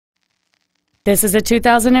This is a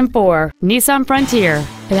 2004 Nissan Frontier.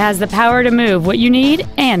 It has the power to move what you need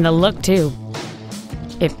and the look too.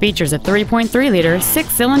 It features a 3.3-liter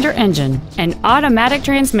six-cylinder engine, an automatic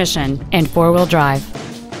transmission, and four-wheel drive.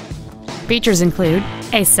 Features include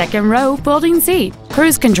a second-row folding seat,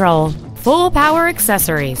 cruise control, full power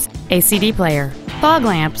accessories, a CD player, fog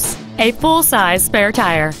lamps, a full-size spare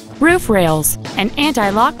tire, roof rails, an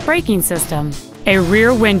anti-lock braking system, a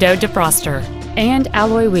rear window defroster, and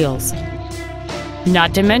alloy wheels.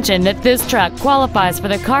 Not to mention that this truck qualifies for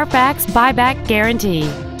the Carfax buyback guarantee.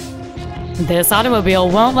 This automobile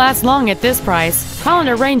won't last long at this price. Call and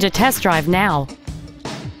arrange a test drive now.